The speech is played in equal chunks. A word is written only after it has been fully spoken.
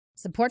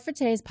Support for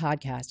today's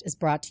podcast is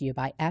brought to you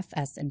by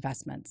FS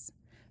Investments.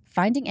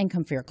 Finding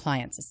income for your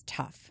clients is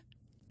tough.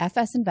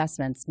 FS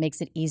Investments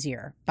makes it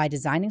easier by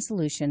designing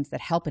solutions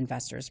that help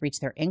investors reach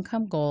their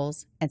income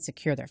goals and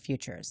secure their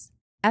futures.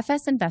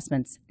 FS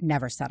Investments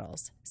never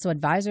settles, so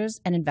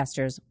advisors and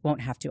investors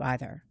won't have to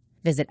either.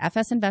 Visit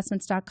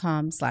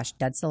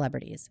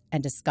fsinvestments.com/deadcelebrities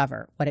and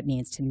discover what it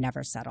means to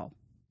never settle.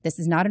 This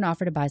is not an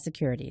offer to buy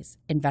securities.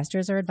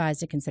 Investors are advised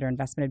to consider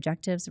investment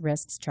objectives,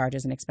 risks,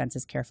 charges, and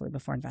expenses carefully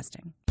before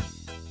investing.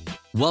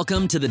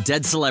 Welcome to the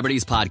Dead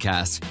Celebrities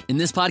Podcast. In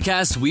this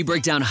podcast, we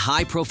break down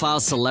high-profile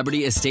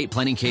celebrity estate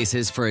planning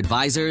cases for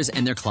advisors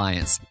and their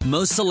clients.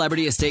 Most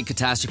celebrity estate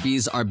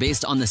catastrophes are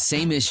based on the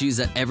same issues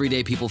that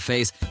everyday people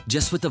face,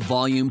 just with the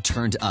volume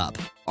turned up.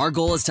 Our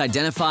goal is to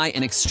identify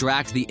and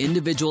extract the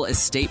individual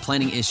estate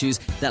planning issues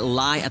that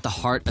lie at the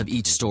heart of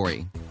each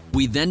story.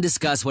 We then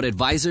discuss what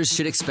advisors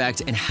should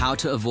expect and how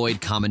to avoid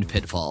common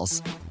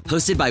pitfalls.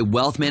 Hosted by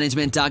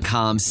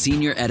wealthmanagement.com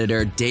senior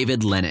editor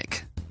David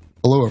Lenok.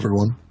 Hello,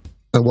 everyone,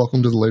 and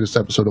welcome to the latest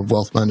episode of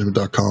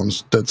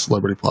wealthmanagement.com's Dead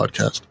Celebrity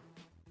Podcast.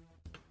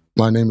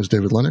 My name is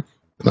David Lenok,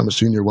 and I'm a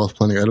senior wealth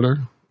planning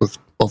editor with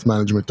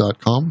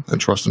wealthmanagement.com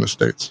and Trust and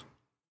Estates.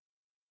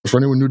 For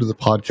anyone new to the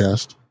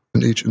podcast,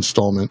 in each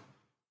installment,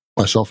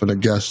 myself and a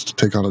guest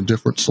take on a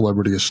different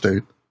celebrity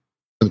estate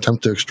and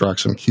attempt to extract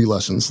some key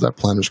lessons that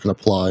planners can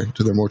apply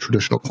to their more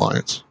traditional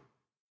clients.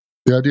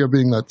 The idea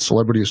being that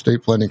celebrity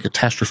estate planning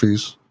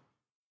catastrophes,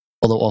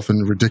 although often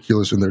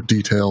ridiculous in their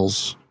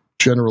details,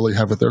 generally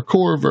have at their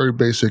core very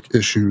basic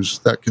issues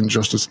that can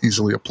just as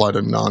easily apply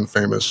to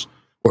non-famous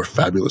or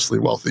fabulously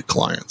wealthy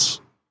clients.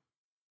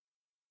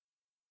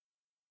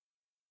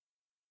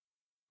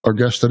 Our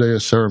guest today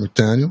is Sarah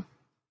McDaniel.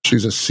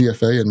 She's a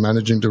CFA and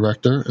managing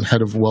director and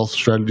head of Wealth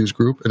Strategies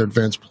Group and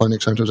Advanced Planning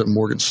Centers at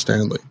Morgan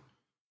Stanley.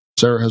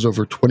 Sarah has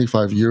over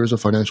 25 years of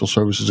financial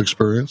services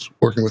experience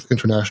working with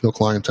international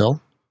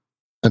clientele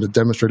and a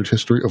demonstrated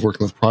history of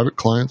working with private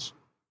clients,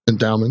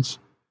 endowments,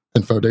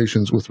 and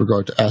foundations with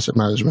regard to asset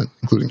management,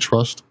 including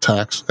trust,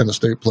 tax, and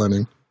estate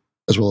planning,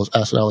 as well as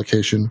asset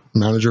allocation,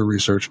 manager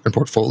research, and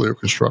portfolio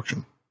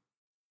construction.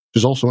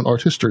 She's also an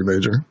art history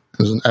major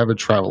and is an avid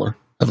traveler,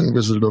 having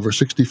visited over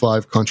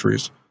 65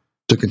 countries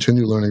to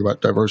continue learning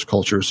about diverse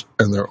cultures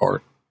and their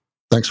art.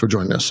 Thanks for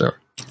joining us, Sarah.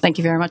 Thank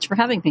you very much for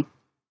having me.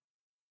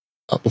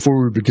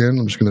 Before we begin,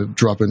 I'm just going to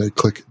drop in a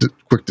quick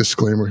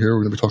disclaimer here.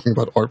 We're going to be talking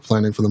about art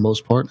planning for the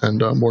most part,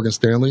 and Morgan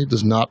Stanley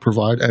does not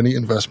provide any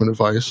investment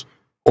advice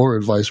or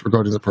advice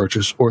regarding the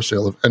purchase or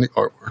sale of any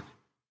artwork.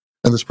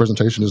 And this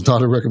presentation is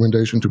not a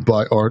recommendation to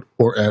buy art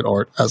or add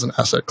art as an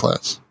asset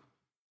class.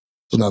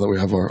 So now that we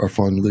have our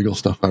fun legal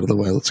stuff out of the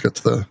way, let's get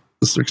to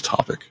this week's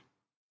topic.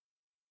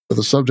 So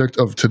the subject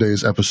of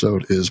today's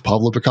episode is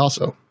Pablo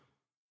Picasso.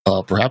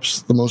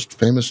 Perhaps the most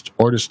famous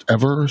artist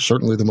ever,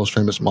 certainly the most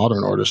famous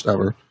modern artist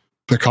ever.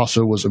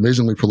 Picasso was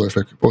amazingly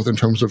prolific, both in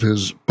terms of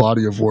his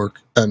body of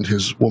work and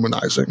his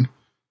womanizing,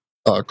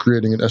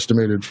 creating an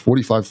estimated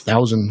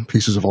 45,000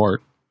 pieces of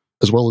art,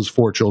 as well as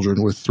 4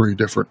 children with 3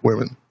 different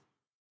women.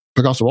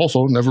 Picasso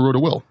also never wrote a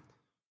will,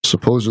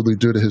 supposedly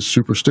due to his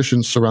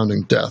superstitions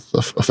surrounding death.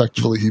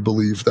 Effectively, he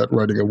believed that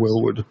writing a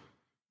will would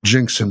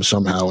jinx him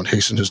somehow and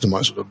hasten his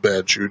demise with a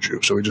bad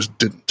juju, so he just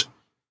didn't,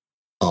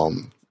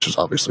 which is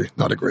obviously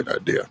not a great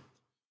idea.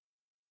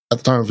 At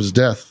the time of his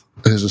death,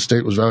 his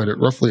estate was valued at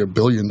roughly $1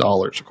 billion,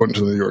 according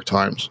to the New York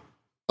Times.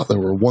 There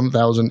were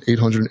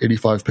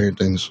 1,885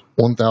 paintings,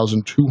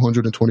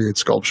 1,228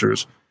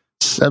 sculptures,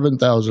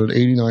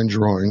 7,089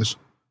 drawings,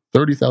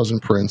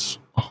 30,000 prints,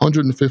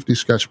 150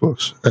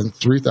 sketchbooks, and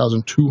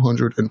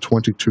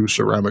 3,222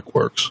 ceramic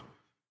works,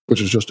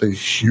 which is just a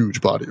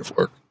huge body of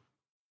work.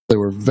 There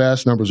were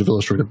vast numbers of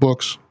illustrated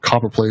books,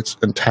 copper plates,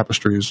 and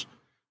tapestries,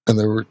 and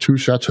there were 2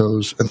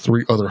 chateaus and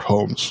 3 other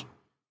homes.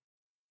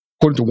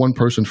 According to one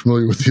person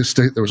familiar with the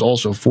estate, there was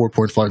also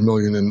 $4.5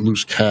 million in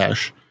loose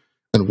cash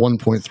and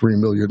 $1.3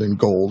 million in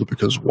gold,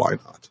 because why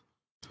not?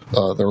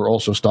 There were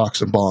also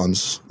stocks and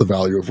bonds, the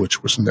value of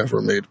which was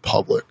never made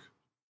public.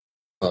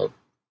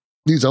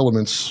 These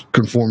elements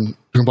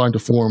combine to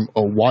form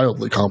a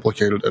wildly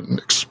complicated and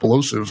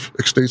explosive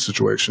estate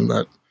situation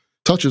that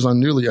touches on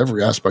nearly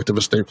every aspect of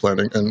estate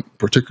planning, and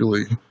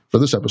particularly, for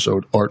this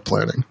episode, art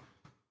planning.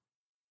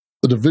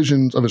 The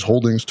divisions of his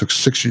holdings took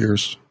 6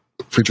 years,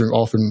 featuring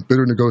often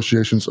bitter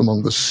negotiations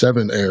among the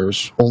 7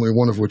 heirs, only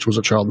one of which was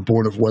a child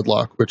born of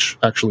wedlock, which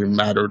actually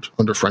mattered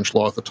under French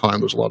law at the time.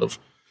 There's a lot of,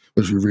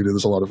 if you read it,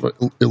 there's a lot of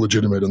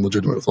illegitimate and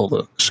legitimate with all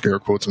the scare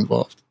quotes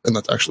involved, and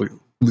that's actually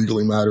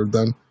legally mattered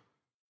then.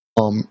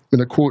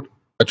 In a quote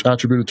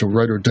attributed to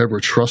writer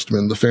Deborah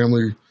Trustman, the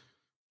family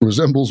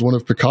resembles one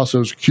of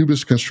Picasso's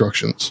Cubist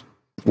constructions: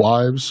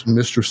 wives,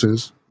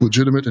 mistresses,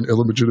 legitimate and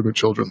illegitimate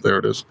children, there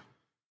it is,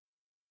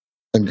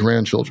 and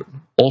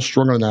grandchildren, all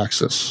strung on an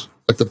axis,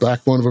 like the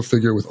backbone of a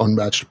figure with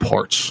unmatched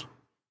parts.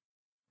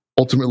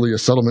 Ultimately, a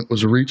settlement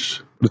was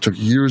reached, but it took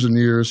years and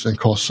years and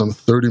cost some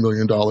 $30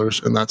 million,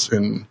 and that's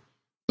in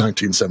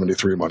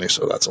 1973 money,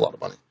 so that's a lot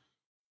of money.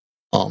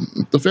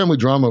 The family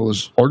drama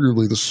was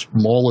arguably the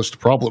smallest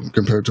problem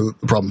compared to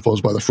the problem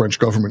posed by the French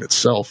government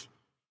itself.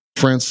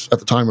 France at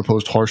the time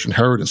imposed harsh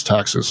inheritance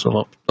taxes of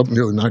up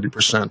nearly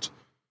 90%. And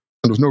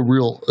there was no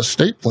real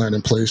estate plan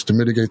in place to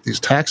mitigate these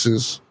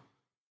taxes.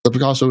 The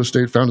Picasso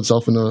estate found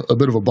itself in a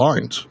bit of a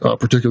bind,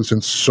 particularly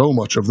since so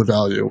much of the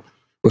value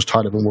was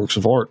tied up in works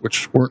of art,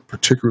 which weren't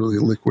particularly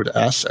liquid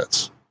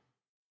assets.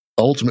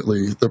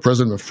 Ultimately, the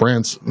president of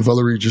France,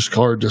 Valéry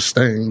Giscard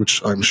d'Estaing,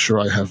 which I'm sure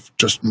I have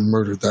just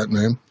murdered that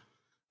name,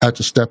 had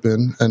to step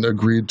in and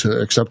agreed to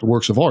accept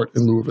works of art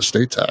in lieu of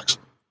estate tax.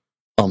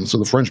 So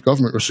the French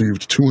government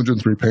received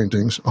 203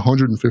 paintings,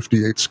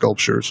 158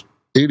 sculptures,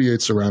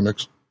 88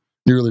 ceramics,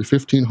 nearly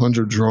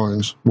 1,500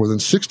 drawings, more than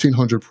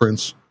 1,600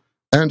 prints,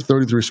 and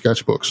 33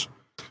 sketchbooks,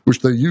 which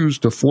they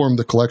used to form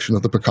the collection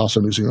of the Picasso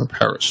Museum in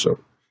Paris. So,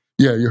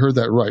 yeah, you heard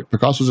that right.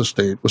 Picasso's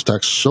estate was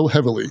taxed so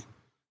heavily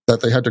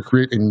that they had to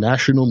create a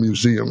national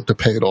museum to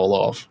pay it all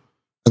off.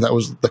 And that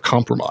was the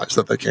compromise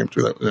that they came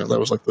to. That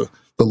was like the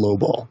low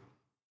ball.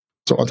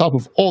 So on top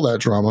of all that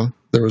drama,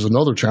 there was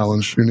another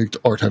challenge unique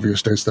to art-heavy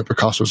estates that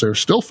Picasso's heirs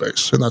still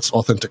face, and that's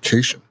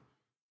authentication.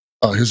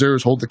 His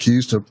heirs hold the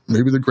keys to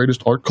maybe the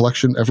greatest art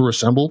collection ever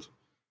assembled,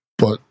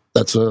 but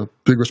that's a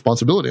big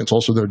responsibility. It's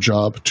also their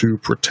job to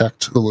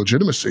protect the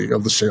legitimacy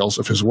of the sales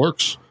of his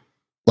works,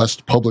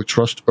 lest public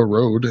trust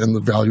erode and the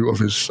value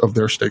of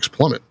their stakes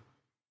plummet.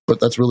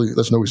 But that's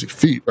no easy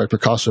feat, right?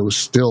 Picasso is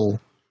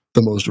still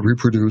the most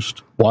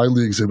reproduced,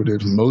 widely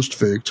exhibited, most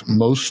faked,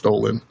 most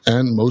stolen,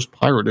 and most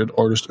pirated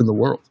artist in the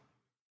world.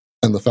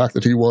 And the fact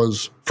that he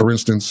was, for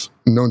instance,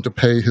 known to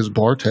pay his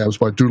bar tabs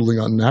by doodling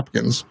on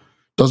napkins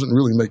doesn't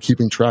really make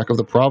keeping track of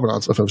the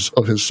provenance of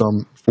his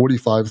some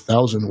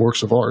 45,000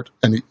 works of art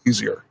any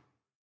easier.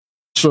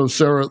 So,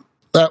 Sarah,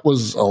 that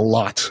was a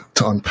lot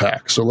to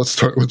unpack. So let's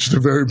start with just a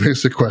very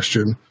basic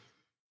question.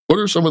 What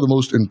are some of the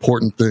most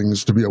important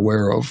things to be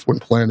aware of when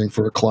planning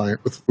for a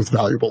client with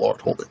valuable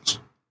art holdings?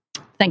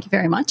 Thank you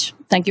very much.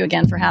 Thank you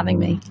again for having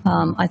me.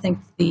 I think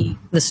the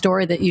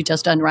story that you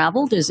just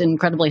unraveled is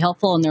incredibly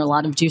helpful, and there are a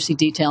lot of juicy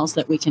details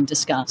that we can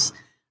discuss.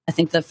 I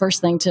think the first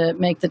thing to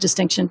make the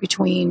distinction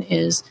between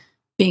is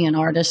being an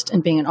artist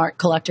and being an art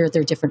collector.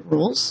 There are different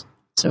rules.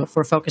 So if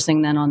we're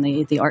focusing then on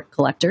the art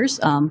collectors,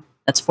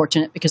 that's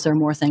fortunate because there are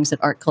more things that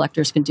art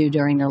collectors can do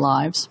during their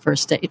lives for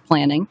estate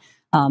planning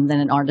than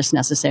an artist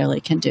necessarily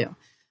can do.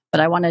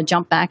 But I want to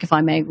jump back, if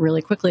I may,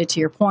 really quickly to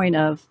your point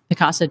of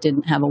Picasso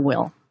didn't have a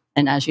will.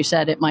 And as you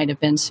said, it might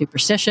have been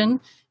superstition.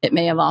 It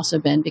may have also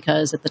been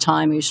because at the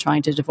time he was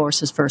trying to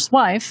divorce his first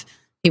wife,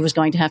 he was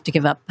going to have to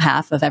give up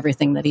half of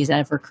everything that he's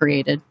ever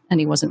created, and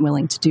he wasn't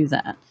willing to do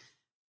that.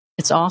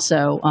 It's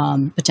also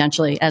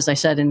potentially, as I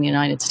said, in the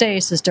United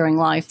States, is during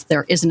life,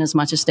 there isn't as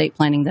much estate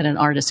planning that an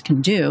artist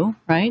can do,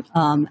 right,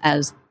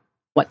 as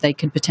what they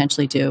could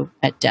potentially do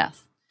at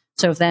death.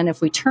 So then if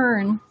we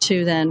turn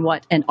to then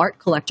what an art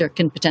collector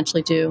can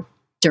potentially do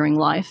during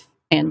life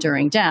and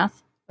during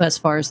death, as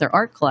far as their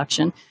art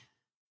collection,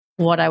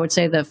 what I would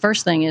say the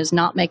first thing is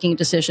not making a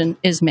decision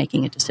is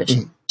making a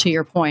decision. Mm-hmm. To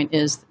your point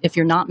is if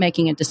you're not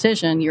making a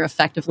decision, you're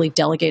effectively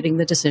delegating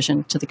the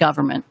decision to the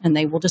government, and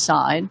they will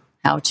decide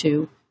how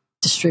to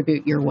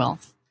distribute your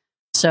wealth.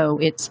 So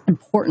it's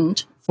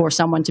important for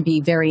someone to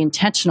be very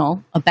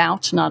intentional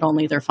about not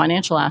only their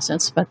financial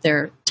assets, but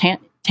their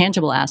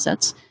tangible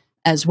assets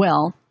as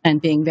well,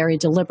 and being very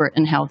deliberate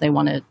in how they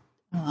want to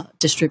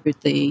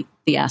distribute the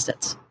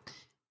assets.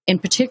 In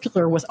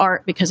particular with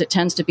art, because it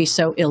tends to be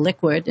so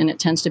illiquid and it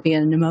tends to be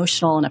an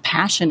emotional and a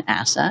passion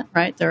asset,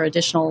 right? There are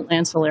additional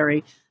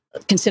ancillary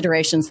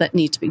considerations that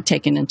need to be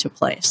taken into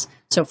place.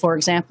 So, for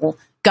example,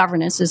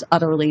 governance is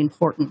utterly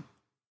important.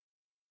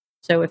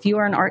 So if you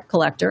are an art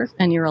collector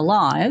and you're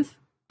alive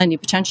and you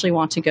potentially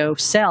want to go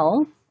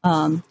sell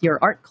your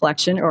art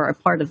collection or a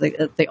part of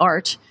the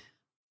art,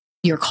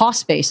 your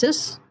cost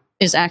basis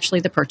is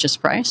actually the purchase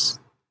price.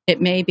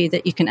 It may be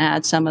that you can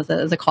add some of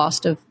the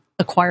cost of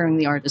acquiring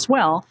the art as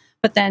well,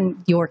 but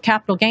then your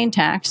capital gain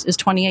tax is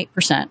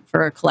 28%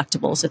 for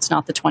collectibles. It's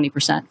not the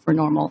 20% for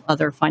normal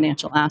other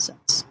financial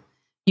assets.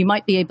 You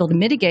might be able to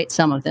mitigate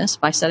some of this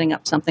by setting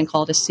up something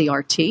called a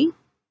CRT,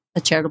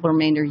 a Charitable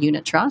Remainder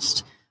Unit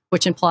Trust,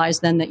 which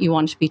implies then that you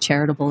want to be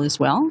charitable as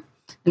well.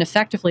 And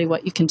effectively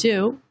what you can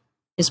do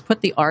is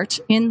put the art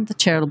in the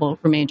Charitable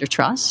Remainder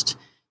Trust.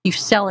 You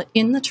sell it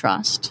in the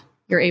trust.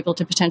 You're able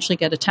to potentially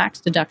get a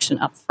tax deduction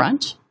up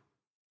front.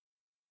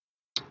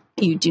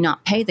 You do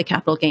not pay the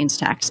capital gains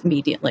tax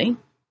immediately,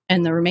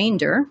 and the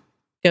remainder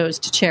goes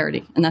to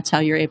charity, and that's how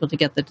you're able to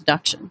get the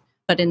deduction.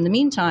 But in the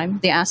meantime,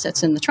 the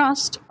assets in the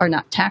trust are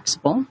not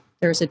taxable.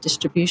 There's a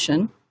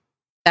distribution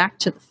back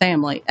to the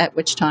family, at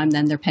which time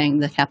then they're paying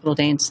the capital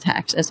gains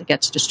tax as it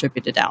gets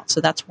distributed out. So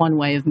that's one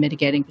way of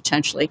mitigating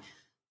potentially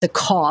the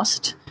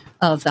cost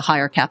of the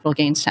higher capital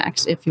gains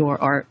tax if you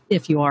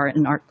are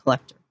an art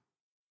collector.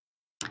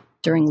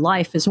 During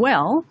life as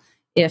well,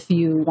 if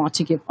you want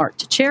to give art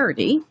to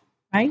charity,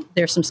 right,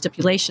 there's some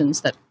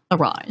stipulations that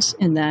arise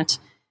in that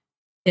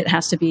it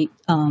has to be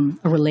a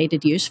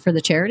related use for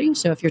the charity.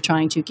 So if you're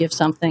trying to give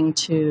something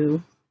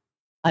to,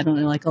 I don't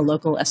know, like a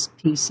local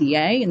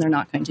SPCA, and they're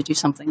not going to do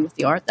something with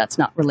the art, that's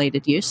not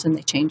related use, and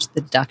they change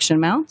the deduction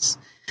amounts.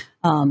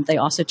 They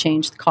also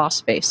changed the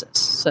cost basis.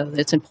 So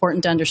it's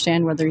important to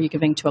understand whether you're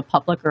giving to a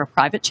public or a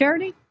private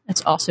charity.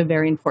 It's also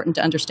very important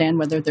to understand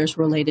whether there's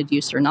related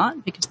use or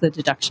not, because the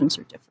deductions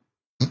are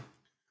different.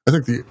 I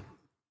think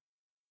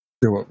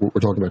we're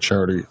talking about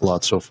charity a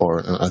lot so far,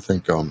 and I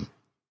think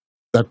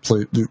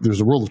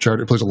there's a role of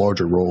charity. It plays a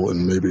larger role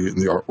in maybe in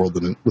the art world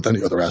than with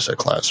any other asset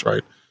class,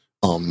 right?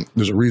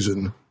 There's a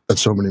reason that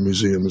so many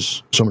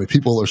museums, so many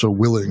people are so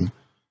willing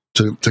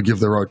to give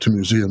their art to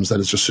museums that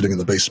it's just sitting in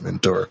the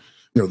basement, or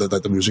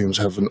that the museums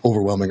have an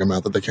overwhelming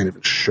amount that they can't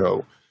even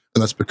show.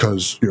 And that's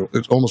because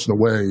it's almost in a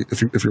way,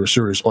 if you're a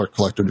serious art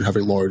collector and you have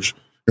a large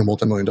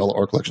multi-million-dollar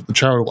art collection, the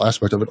charitable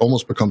aspect of it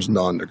almost becomes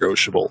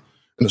non-negotiable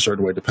in a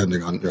certain way,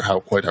 depending on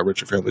how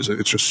rich your family is.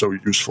 It's just so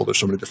useful. There's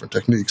so many different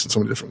techniques and so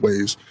many different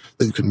ways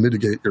that you can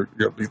mitigate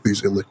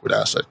these illiquid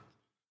assets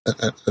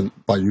and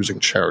by using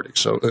charity.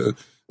 So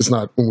it's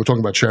not, when we're talking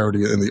about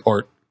charity in the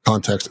art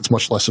context, it's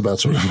much less about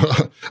sort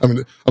of,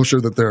 I'm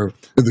sure that they're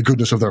in the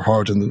goodness of their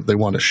heart and they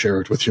want to share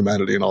it with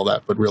humanity and all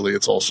that, but really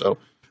it's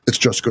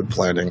just good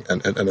planning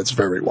and it's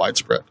very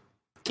widespread.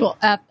 Well,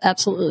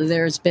 absolutely.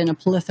 There's been a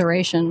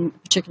proliferation,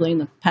 particularly in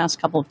the past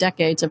couple of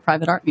decades, of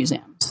private art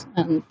museums.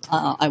 And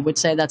I would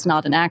say that's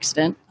not an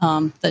accident.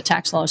 The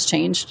tax laws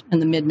changed in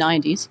the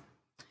mid-'90s.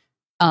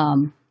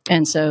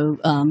 And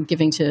so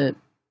giving to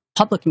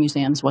public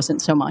museums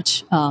wasn't so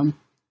much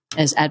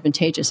as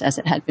advantageous as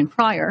it had been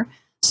prior.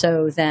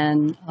 So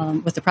then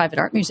with the private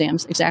art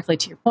museums, exactly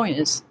to your point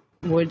is,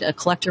 would a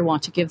collector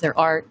want to give their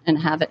art and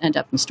have it end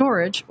up in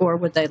storage, or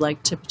would they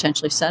like to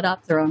potentially set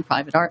up their own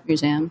private art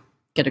museum,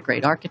 get a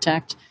great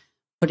architect,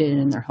 put it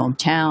in their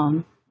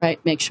hometown,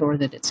 right? Make sure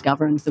that it's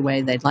governed the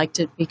way they'd like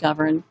to be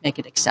governed, make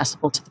it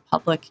accessible to the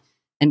public,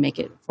 and make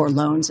it for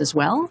loans as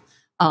well.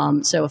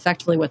 So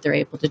effectively what they're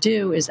able to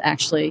do is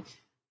actually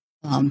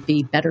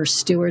be better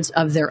stewards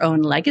of their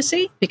own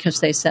legacy,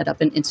 because they set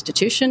up an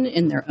institution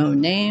in their own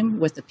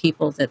name with the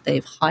people that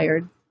they've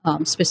hired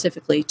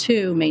specifically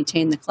to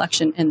maintain the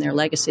collection and their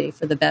legacy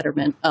for the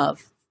betterment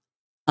of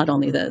not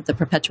only the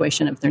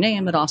perpetuation of their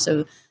name, but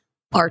also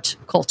art,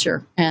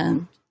 culture,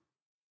 and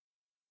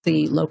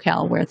the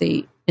locale where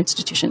the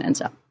institution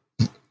ends up.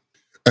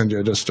 And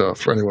just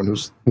for anyone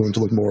who's willing to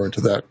look more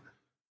into that,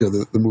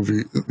 the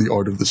movie The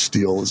Art of the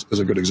Steal is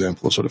a good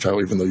example of sort of how,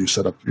 even though you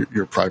set up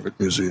your private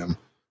museum,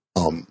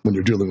 when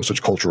you're dealing with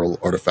such cultural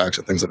artifacts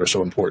and things that are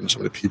so important to so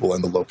many people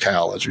and the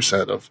locale, as you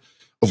said, of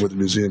where the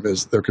museum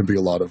is, there can be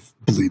a lot of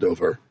bleed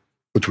over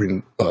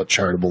between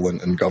charitable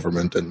and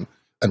government and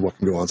what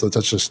can go on. So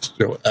that's just,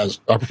 as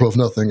apropos of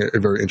nothing, a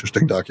very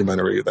interesting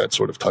documentary that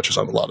sort of touches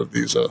on a lot of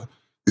these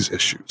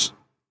issues.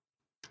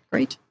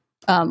 Great.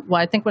 Well,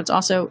 I think what's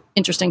also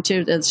interesting,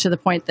 too, is to the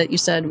point that you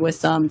said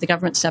with the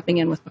government stepping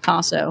in with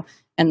Picasso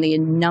and the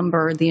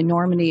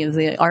enormity of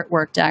the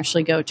artwork to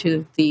actually go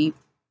to the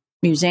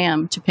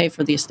museum to pay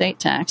for the estate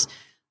tax.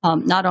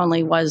 Not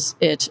only was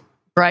it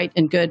bright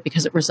and good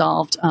because it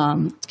resolved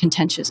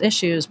contentious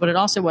issues, but it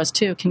also was,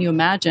 too, can you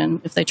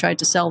imagine if they tried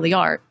to sell the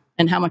art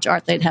and how much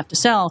art they'd have to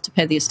sell to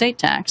pay the estate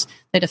tax?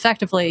 They'd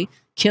effectively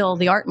kill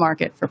the art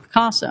market for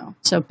Picasso.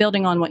 So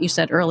building on what you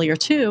said earlier,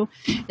 too,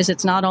 is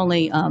it's not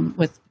only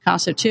with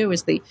Picasso, too,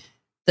 is the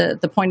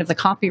point of the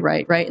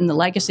copyright, right, and the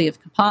legacy of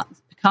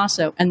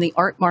Picasso, and the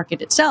art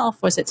market itself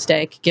was at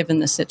stake given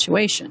the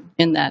situation,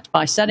 in that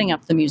by setting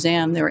up the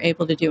museum, they were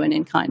able to do an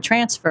in-kind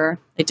transfer.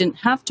 They didn't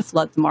have to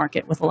flood the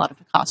market with a lot of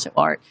Picasso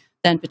art,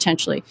 then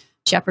potentially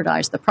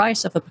jeopardize the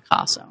price of a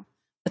Picasso.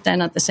 But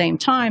then at the same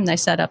time, they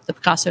set up the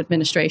Picasso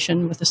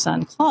administration with the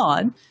son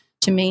Claude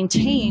to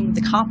maintain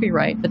the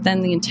copyright, but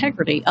then the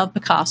integrity of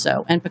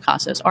Picasso and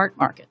Picasso's art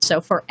market.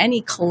 So for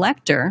any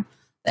collector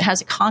that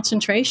has a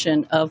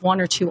concentration of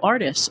one or two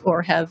artists,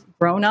 or have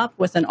grown up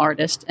with an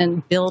artist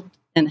and build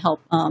and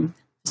help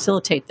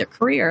facilitate their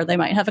career, they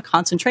might have a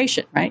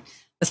concentration, right?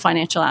 With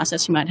financial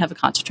assets, you might have a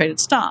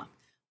concentrated stock.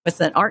 With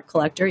an art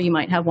collector, you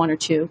might have one or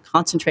two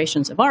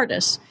concentrations of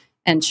artists.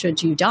 And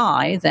should you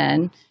die,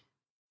 then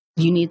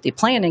you need the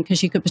planning,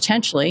 because you could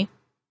potentially,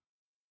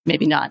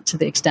 maybe not to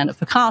the extent of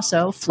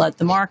Picasso, flood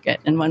the market.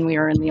 And when we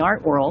were in the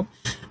art world,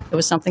 it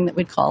was something that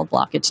we'd call a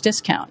blockage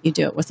discount. You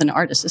do it with an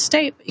artist's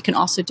estate, but you can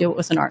also do it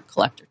with an art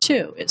collector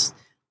too. It's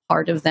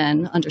part of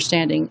then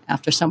understanding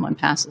after someone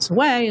passes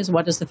away is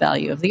what is the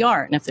value of the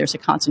art. And if there's a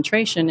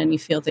concentration and you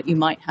feel that you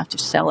might have to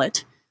sell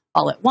it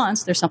all at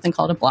once, there's something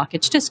called a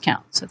blockage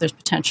discount. So there's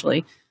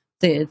potentially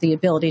the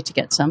ability to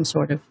get some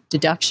sort of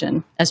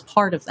deduction as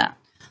part of that.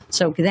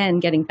 So then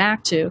getting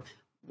back to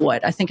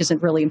what I think is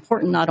really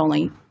important, not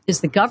only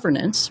is the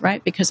governance,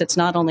 right? Because it's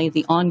not only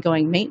the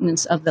ongoing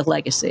maintenance of the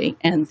legacy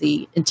and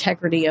the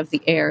integrity of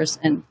the heirs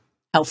and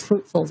how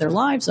fruitful their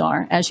lives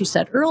are, as you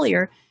said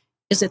earlier,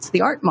 is it's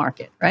the art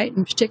market, right?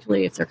 And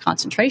particularly if there are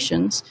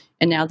concentrations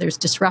and now there's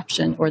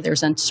disruption or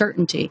there's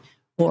uncertainty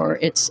or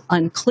it's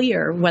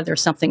unclear whether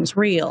something's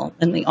real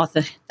and the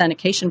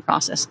authentication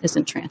process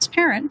isn't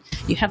transparent,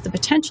 you have the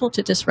potential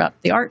to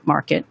disrupt the art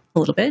market a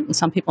little bit. And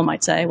some people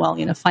might say, well,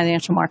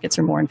 financial markets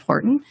are more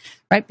important,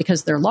 right?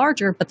 Because they're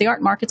larger, but the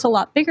art market's a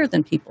lot bigger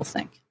than people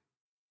think.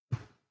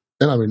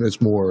 I mean, it's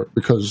more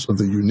because of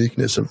the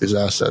uniqueness of these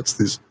assets.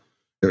 These,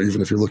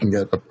 even if you're looking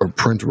at a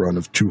print run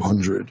of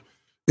 200,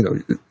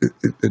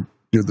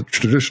 the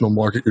traditional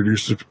market you're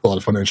used to a lot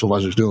of financial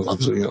advisors doing,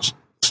 obviously,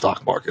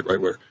 stock market, right,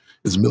 where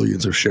there's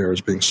millions of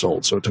shares being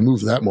sold. So to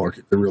move that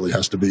market, there really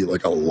has to be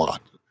like a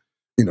lot,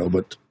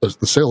 but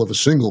the sale of a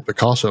single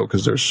Picasso,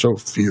 because there's so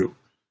few,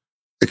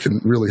 it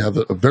can really have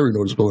a very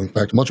noticeable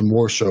impact, much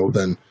more so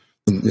than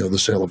the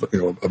sale of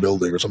a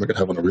building or something could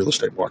have on a real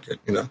estate market.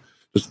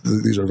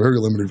 These are very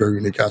limited, very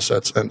unique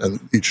assets, and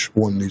each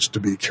one needs to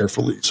be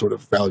carefully sort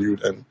of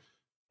valued, and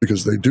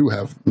because they do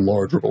have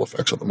large ripple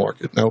effects on the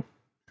market. Now,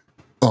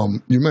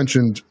 you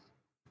mentioned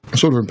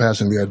sort of in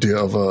passing the idea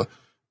of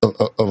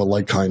a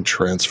like-kind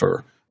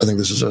transfer. I think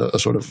this is a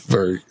sort of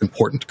very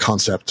important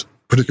concept,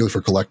 particularly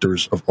for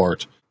collectors of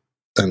art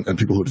and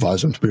people who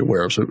advise them to be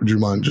aware of. So would you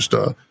mind just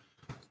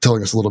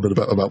telling us a little bit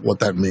about what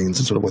that means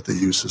and sort of what the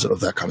use is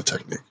of that kind of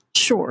technique?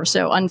 Sure.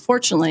 So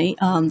unfortunately,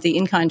 the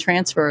in-kind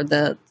transfer,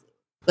 the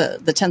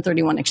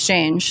 1031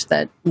 exchange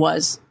that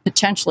was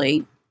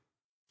potentially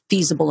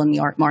feasible in the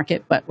art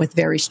market, but with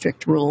very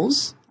strict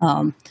rules,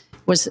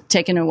 was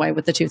taken away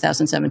with the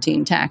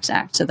 2017 Tax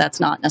Act. So that's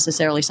not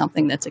necessarily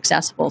something that's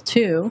accessible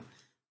to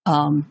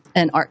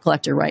an art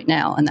collector right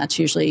now. And that's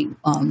usually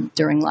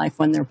during life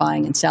when they're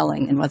buying and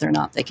selling, and whether or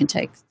not they can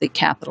take the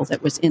capital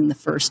that was in the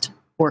first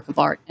work of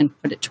art and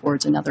put it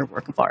towards another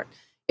work of art.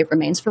 It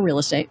remains for real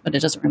estate, but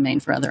it doesn't remain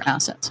for other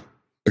assets.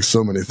 Like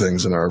so many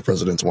things in our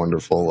president's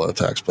wonderful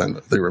tax plan,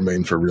 they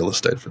remain for real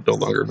estate, but no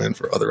longer remain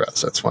for other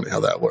assets. Funny how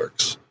that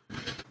works.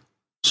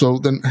 So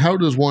then how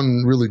does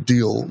one really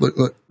deal?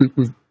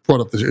 We've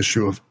brought up this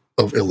issue of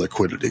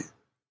illiquidity,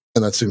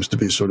 and that seems to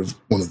be sort of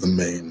one of the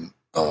main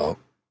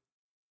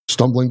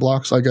stumbling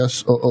blocks, I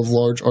guess, of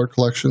large art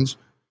collections.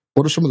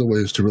 What are some of the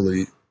ways to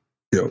really,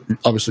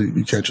 obviously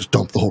you can't just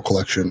dump the whole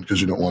collection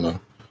because you don't want to,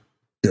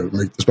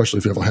 especially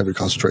if you have a heavy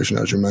concentration,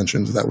 as you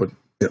mentioned, that would,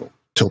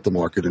 tilt the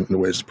market in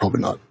ways that's probably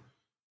not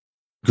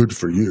good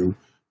for you.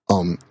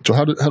 So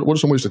what are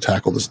some ways to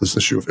tackle this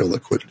issue of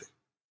illiquidity?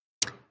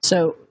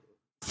 So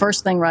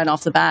first thing right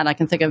off the bat, I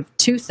can think of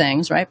two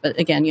things, right? But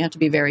again, you have to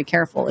be very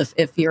careful.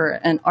 If you're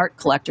an art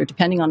collector,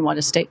 depending on what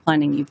estate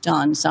planning you've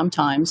done,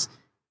 sometimes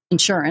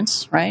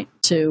insurance, right,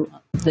 to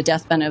the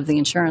death benefit of the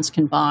insurance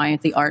can buy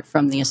the art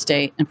from the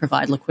estate and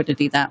provide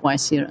liquidity that way,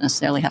 so you don't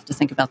necessarily have to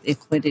think about the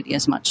liquidity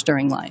as much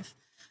during life.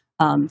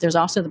 There's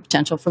also the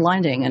potential for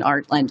lending and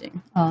art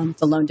lending.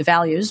 The loan to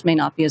values may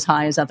not be as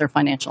high as other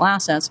financial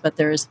assets, but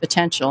there is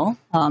potential.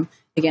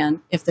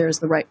 Again, if there's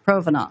the right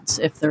provenance,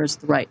 if there's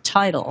the right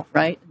title,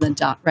 right,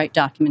 the right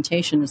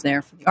documentation is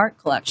there for the art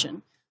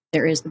collection,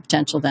 there is the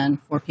potential then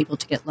for people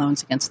to get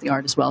loans against the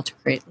art as well to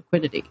create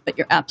liquidity. But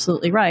you're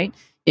absolutely right,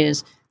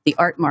 is the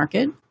art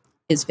market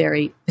is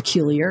very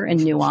peculiar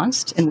and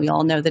nuanced, and we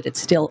all know that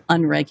it's still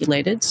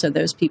unregulated. So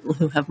those people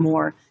who have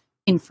more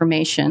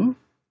information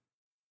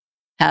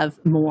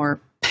have more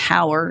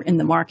power in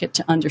the market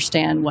to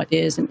understand what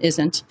is and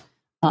isn't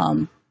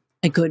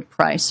a good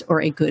price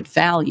or a good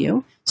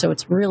value. So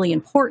it's really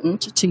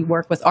important to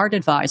work with art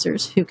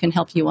advisors who can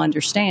help you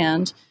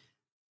understand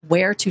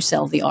where to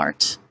sell the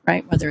art,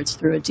 right? Whether it's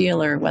through a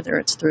dealer, whether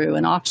it's through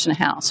an auction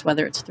house,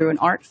 whether it's through an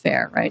art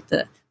fair, right?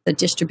 The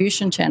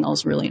distribution channel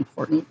is really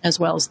important, as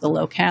well as the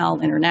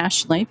locale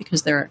internationally,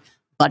 because there are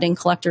budding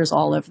collectors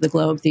all over the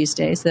globe these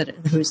days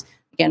who's,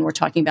 again, we're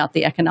talking about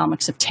the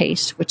economics of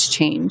taste, which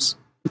changes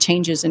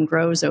and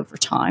grows over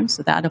time.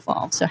 So that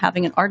evolves. So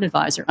having an art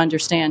advisor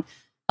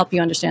help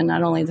you understand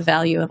not only the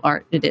value of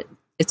art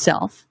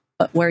itself,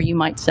 but where you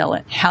might sell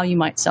it, how you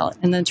might sell it.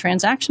 And then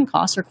transaction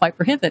costs are quite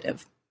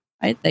prohibitive,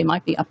 right? They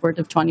might be upward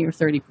of 20 or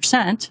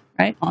 30%,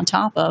 right, on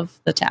top of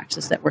the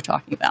taxes that we're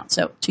talking about.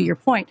 So to your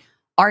point,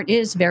 art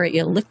is very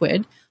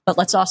illiquid, but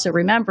let's also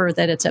remember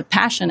that it's a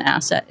passion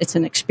asset. It's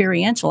an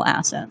experiential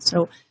asset.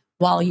 So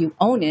while you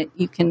own it,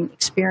 you can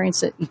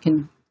experience it. You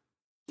can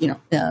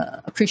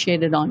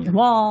appreciate it on your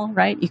wall,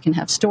 right? You can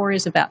have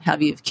stories about how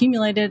you've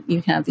accumulated.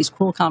 You can have these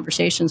cool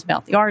conversations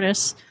about the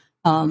artists.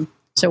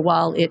 So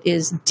while it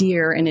is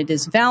dear and it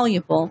is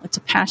valuable, it's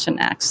a passion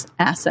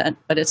asset,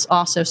 but it's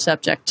also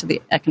subject to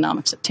the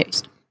economics of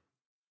taste.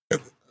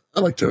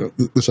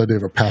 This idea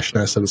of a passion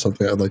asset is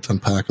something I'd like to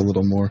unpack a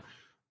little more,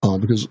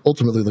 because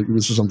ultimately,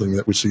 this is something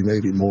that we see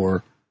maybe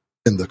more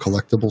in the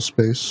collectible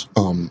space,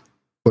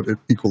 but it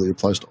equally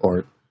applies to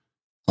art,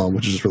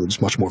 which is really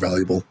just much more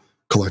valuable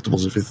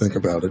collectibles if you think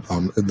about it.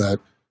 In that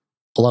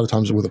a lot of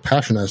times with a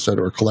passion asset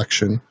or a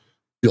collection,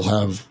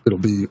 it'll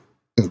be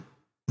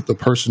the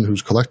person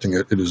who's collecting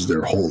it is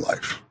their whole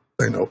life.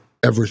 They know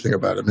everything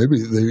about it.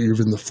 Maybe they're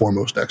even the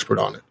foremost expert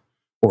on it,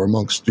 or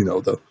amongst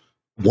the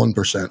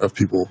 1% of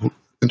people who,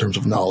 in terms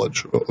of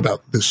knowledge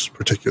about this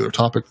particular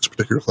topic, this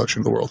particular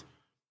collection of the world.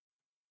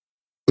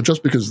 But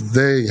just because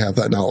they have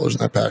that knowledge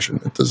and that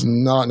passion, it does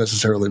not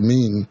necessarily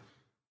mean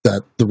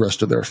that the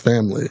rest of their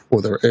family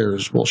or their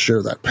heirs will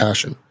share that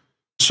passion.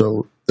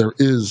 So there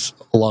is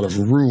a lot of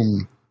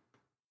room.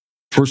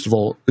 First of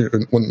all,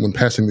 when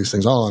passing these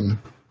things on,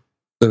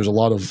 there's a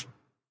lot of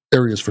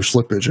areas for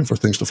slippage and for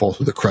things to fall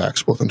through the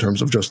cracks, both in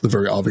terms of just the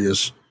very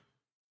obvious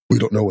we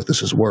don't know what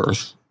this is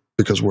worth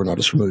because we're not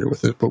as familiar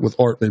with it. But with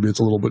art, maybe it's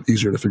a little bit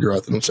easier to figure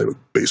out than, say, with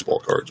baseball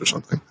cards or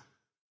something.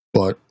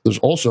 But there's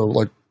also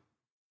like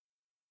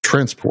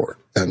transport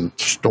and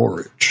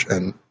storage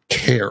and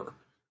care.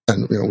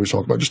 And, we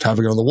talk about just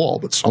having it on the wall,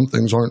 but some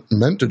things aren't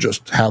meant to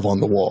just have on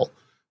the wall.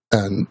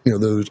 And,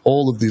 there's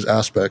all of these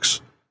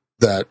aspects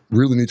that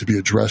really need to be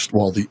addressed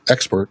while the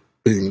expert,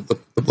 being the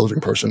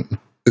living person,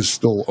 is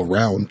still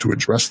around to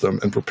address them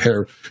and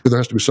prepare. There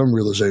has to be some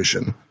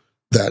realization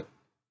that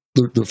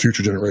the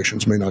future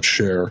generations may not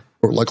share,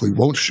 or likely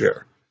won't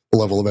share, the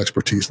level of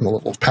expertise and the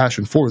level of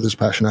passion for this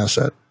passion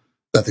asset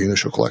that the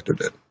initial collector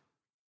did.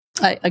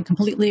 I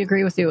completely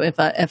agree with you. If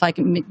I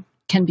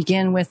can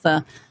begin with,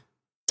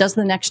 does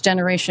the next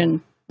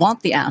generation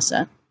want the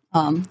asset?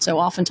 So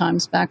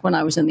oftentimes back when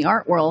I was in the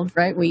art world,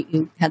 right,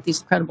 we had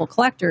these incredible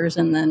collectors,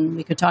 and then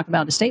we could talk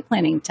about estate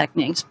planning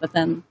techniques, but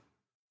then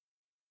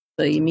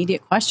the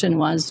immediate question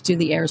was, do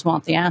the heirs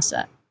want the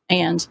asset?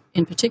 And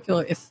in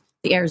particular, if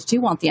the heirs do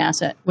want the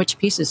asset, which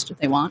pieces do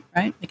they want,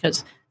 right?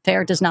 Because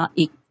fair does not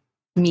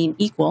mean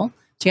equal.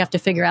 So you have to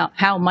figure out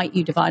how might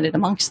you divide it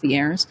amongst the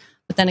heirs.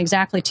 But then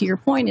exactly to your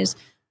point is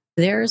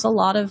there's a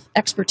lot of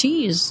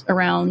expertise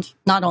around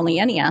not only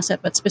any asset,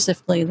 but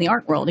specifically in the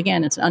art world.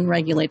 Again, it's an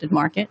unregulated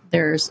market.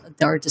 There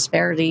are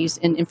disparities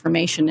in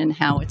information and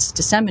how it's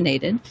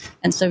disseminated.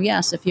 And so,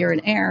 yes, if you're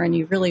an heir and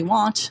you really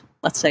want,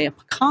 let's say, a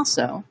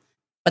Picasso,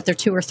 but there are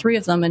 2 or 3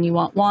 of them and you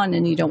want one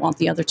and you don't want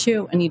the other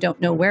 2 and you don't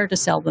know where to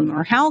sell them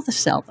or how to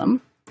sell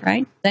them,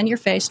 right? Then you're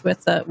faced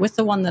with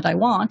the one that I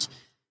want.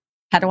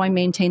 How do I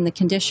maintain the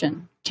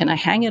condition? Can I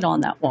hang it on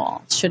that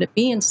wall? Should it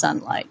be in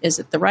sunlight? Is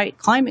it the right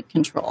climate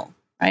control,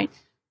 right?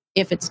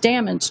 If it's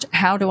damaged,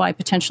 how do I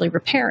potentially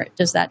repair it?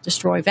 Does that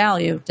destroy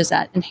value? Does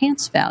that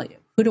enhance value?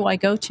 Who do I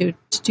go to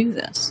do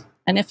this?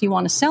 And if you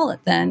want to sell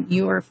it, then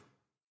you are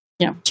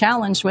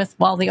challenged with,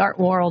 while the art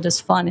world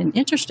is fun and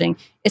interesting,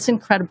 it's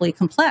incredibly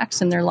complex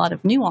and there are a lot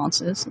of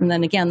nuances. And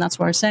then again, that's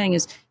what I'm saying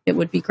is it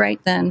would be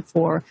great then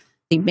for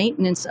the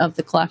maintenance of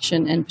the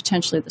collection and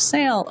potentially the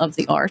sale of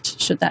the art,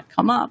 should that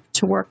come up,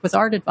 to work with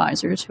art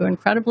advisors who are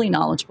incredibly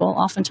knowledgeable.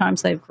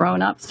 Oftentimes they've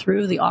grown up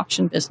through the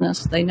auction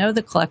business. They know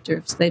the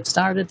collectors. They've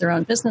started their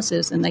own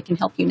businesses, and they can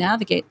help you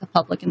navigate the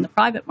public and the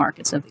private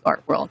markets of the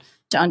art world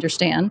to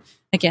understand,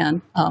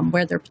 again,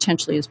 where there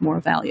potentially is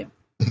more value.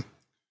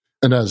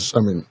 And this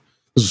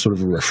is sort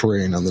of a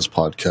refrain on this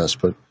podcast,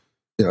 but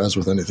as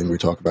with anything we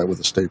talk about with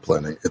estate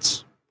planning,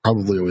 it's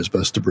probably always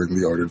best to bring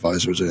the art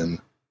advisors in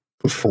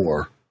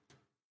before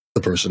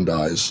the person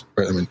dies.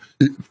 Right?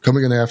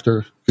 Coming in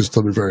after can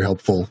still be very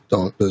helpful.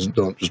 Don't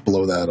just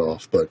blow that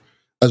off. But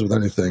as with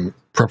anything,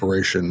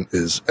 preparation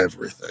is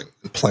everything.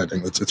 And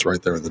planning, it's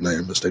right there in the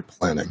name, estate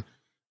planning.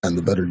 And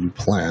the better you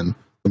plan,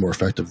 the more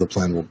effective the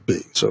plan will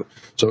be. So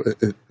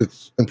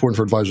it's important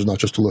for advisors not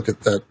just to look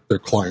at their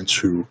clients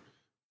who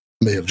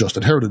may have just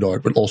inherited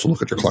art, but also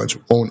look at your clients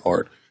who own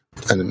art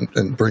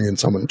and bring in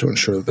someone to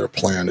ensure that their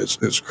plan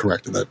is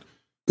correct and that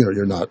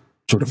you're not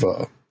sort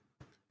of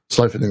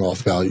siphoning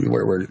off value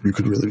where you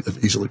could really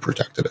have easily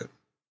protected it.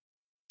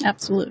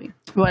 Absolutely.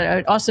 What I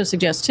would also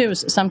suggest too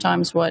is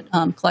sometimes what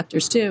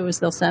collectors do is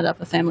they'll set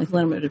up a family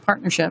limited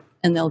partnership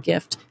and they'll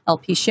gift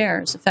LP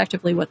shares.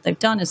 Effectively, what they've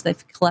done is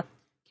they've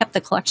kept the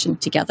collection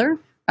together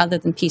rather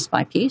than piece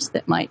by piece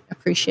that might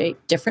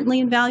appreciate differently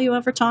in value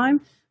over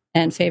time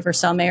and favor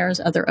some heirs,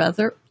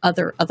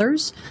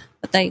 others.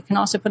 But they can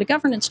also put a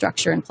governance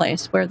structure in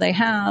place where they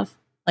have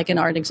like an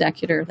art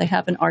executor, they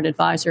have an art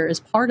advisor as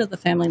part of the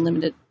family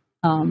limited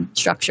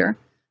structure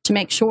to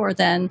make sure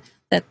then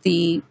that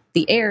the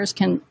heirs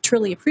can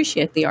truly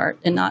appreciate the art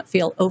and not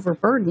feel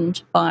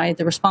overburdened by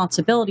the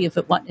responsibility of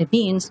what it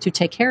means to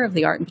take care of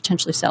the art and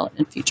potentially sell it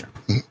in the future.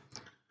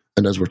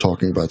 And as we're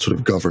talking about sort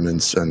of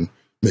governance and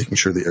making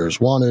sure the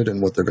heirs want it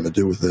and what they're going to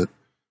do with it,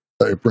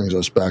 it brings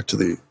us back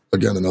to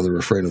another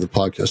refrain of the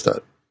podcast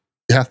that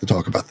you have to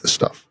talk about this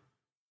stuff.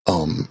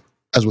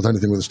 As with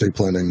anything with estate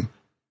planning,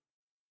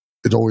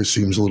 it always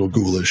seems a little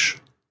ghoulish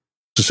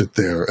to sit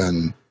there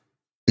and,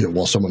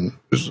 while someone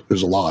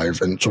is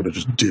alive and sort of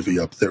just divvy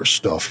up their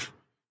stuff.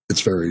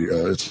 It's very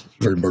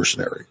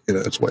mercenary in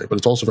its way, but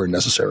it's also very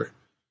necessary,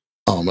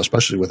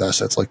 especially with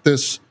assets like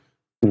this,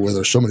 where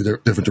there's so many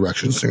different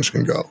directions things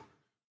can go.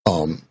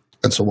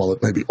 And so while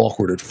it may be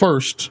awkward at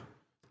first,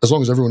 as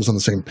long as everyone's on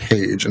the same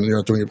page and you're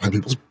not doing it behind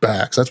people's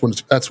backs, that's when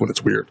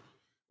it's weird.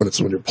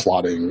 When you're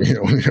plotting, I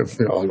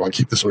want to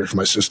keep this away from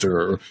my sister,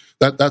 or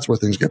that's where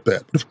things get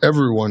bad. But if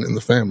everyone in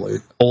the family,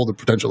 all the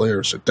potential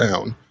heirs, sit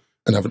down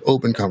and have an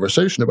open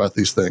conversation about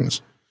these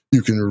things,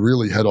 you can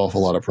really head off a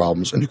lot of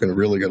problems, and you can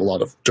really get a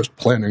lot of just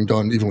planning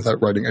done, even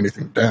without writing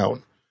anything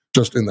down.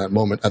 Just in that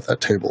moment at that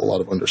table, a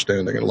lot of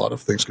understanding and a lot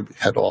of things can be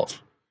head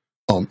off,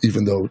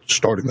 even though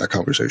starting that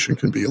conversation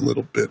can be a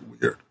little bit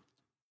weird.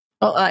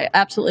 Well, I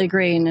absolutely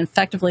agree. And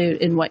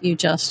effectively, in what you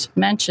just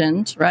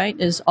mentioned, right,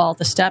 is all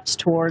the steps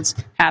towards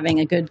having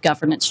a good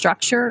governance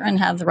structure and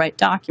have the right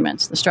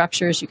documents. The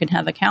structures, you can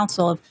have a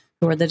council of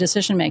who are the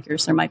decision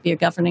makers. There might be a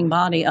governing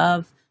body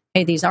of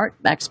hey, these art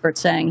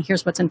experts saying,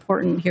 here's what's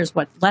important, here's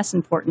what's less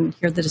important,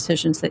 here are the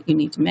decisions that you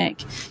need to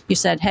make. You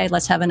said, hey,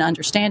 let's have an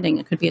understanding.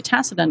 It could be a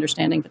tacit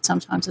understanding, but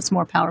sometimes it's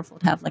more powerful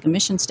to have like a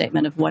mission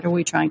statement of what are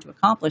we trying to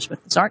accomplish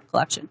with this art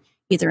collection,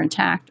 either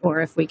intact or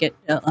if we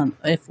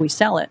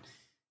sell it,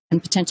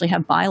 and potentially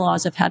have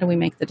bylaws of how do we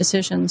make the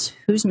decisions,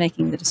 who's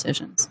making the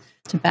decisions.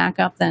 To back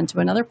up then to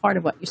another part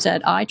of what you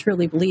said, I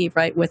truly believe,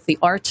 right, with the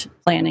art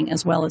planning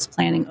as well as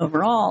planning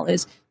overall,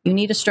 is you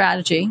need a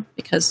strategy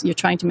because you're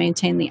trying to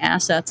maintain the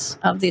assets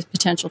of the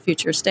potential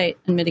future estate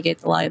and mitigate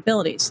the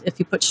liabilities. If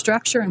you put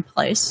structure in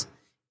place,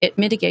 it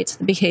mitigates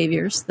the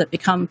behaviors that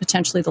become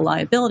potentially the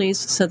liabilities,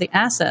 so the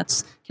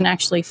assets can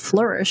actually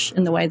flourish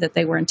in the way that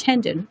they were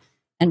intended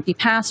and be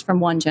passed from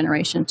one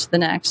generation to the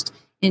next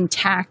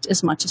intact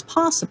as much as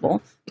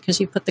possible because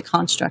you put the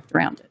construct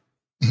around it.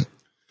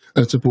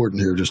 And it's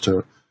important here just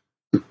to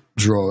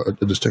draw a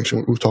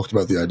distinction. We've talked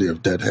about the idea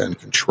of dead hand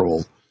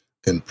control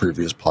in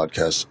previous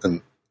podcasts,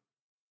 and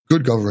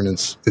good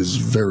governance is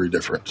very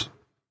different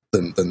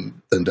than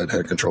dead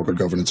hand control. Good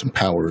governance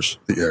empowers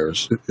the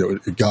heirs.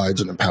 It guides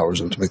and empowers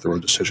them to make their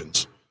own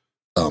decisions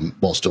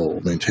while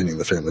still maintaining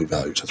the family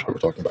values. That's why we're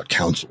talking about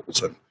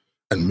councils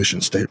and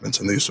mission statements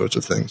and these sorts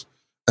of things.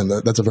 And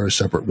that's a very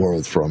separate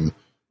world from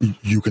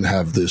you can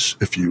have this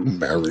if you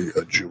marry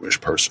a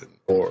Jewish person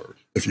or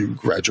if you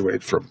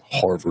graduate from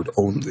Harvard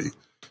only.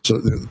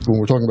 So when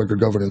we're talking about good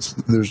governance,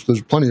 there's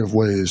plenty of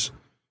ways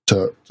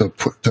to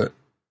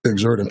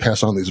exert and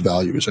pass on these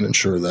values and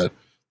ensure that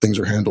things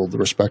are handled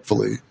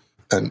respectfully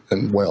and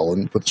well,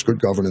 and put this good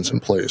governance in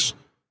place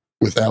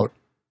without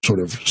sort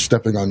of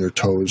stepping on your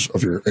toes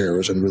of your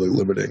heirs and really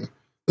limiting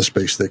the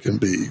space they can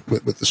be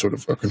with the sort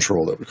of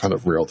control that we kind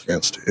of railed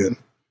against in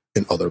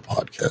other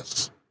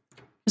podcasts.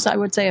 So I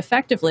would say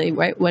effectively,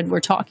 right, when we're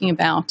talking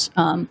about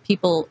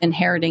people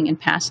inheriting and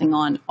passing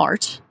on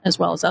art as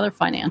well as other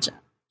financial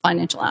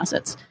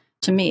assets,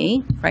 to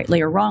me, rightly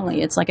or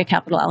wrongly, it's like a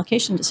capital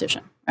allocation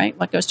decision, right?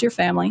 What goes to your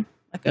family,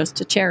 what goes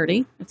to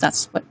charity, if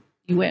that's what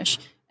you wish,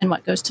 and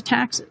what goes to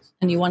taxes.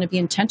 And you want to be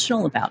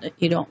intentional about it.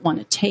 You don't want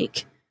to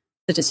take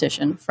the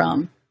decision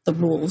from the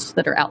rules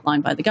that are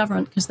outlined by the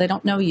government because they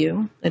don't know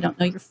you, they don't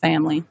know your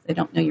family, they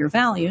don't know your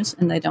values,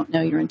 and they don't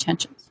know your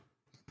intentions.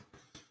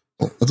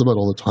 Well, that's about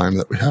all the time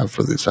that we have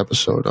for this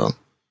episode.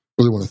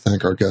 Really want to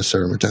thank our guest,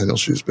 Sarah McDaniel.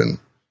 She's been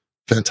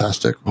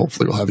fantastic.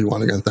 Hopefully we'll have you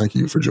on again. Thank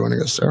you for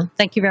joining us, Sarah.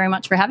 Thank you very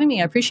much for having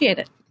me. I appreciate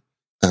it.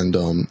 And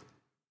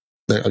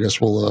I guess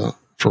we'll,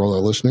 for all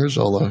our listeners,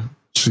 I'll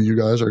see you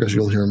guys, or I guess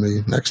you'll hear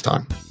me next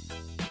time.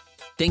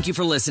 Thank you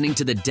for listening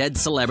to the Dead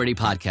Celebrity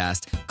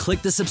Podcast.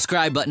 Click the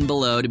subscribe button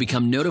below to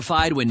become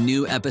notified when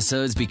new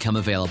episodes become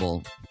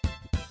available.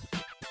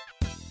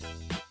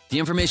 The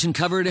information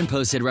covered and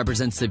posted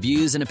represents the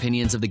views and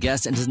opinions of the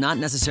guest and does not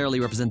necessarily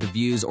represent the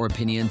views or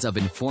opinions of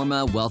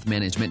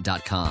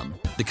InformaWealthManagement.com.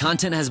 The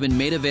content has been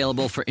made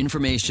available for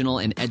informational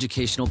and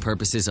educational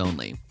purposes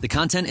only. The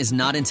content is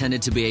not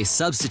intended to be a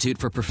substitute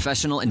for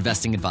professional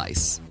investing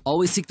advice.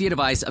 Always seek the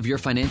advice of your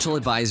financial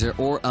advisor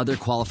or other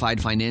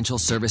qualified financial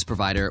service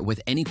provider with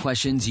any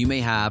questions you may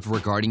have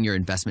regarding your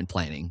investment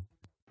planning.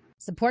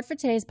 Support for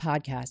today's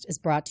podcast is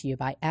brought to you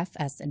by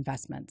FS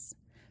Investments.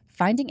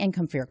 Finding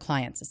income for your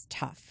clients is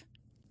tough.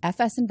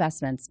 FS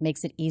Investments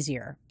makes it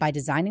easier by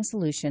designing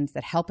solutions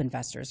that help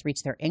investors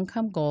reach their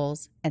income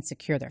goals and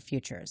secure their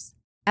futures.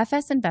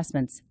 FS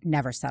Investments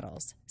never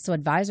settles, so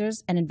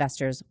advisors and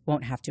investors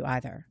won't have to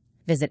either.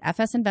 Visit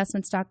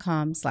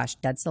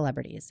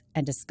fsinvestments.com/deadcelebrities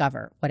and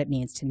discover what it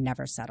means to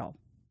never settle.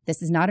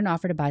 This is not an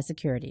offer to buy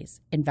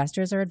securities.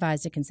 Investors are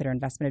advised to consider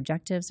investment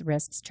objectives,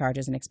 risks,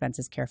 charges, and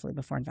expenses carefully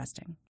before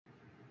investing.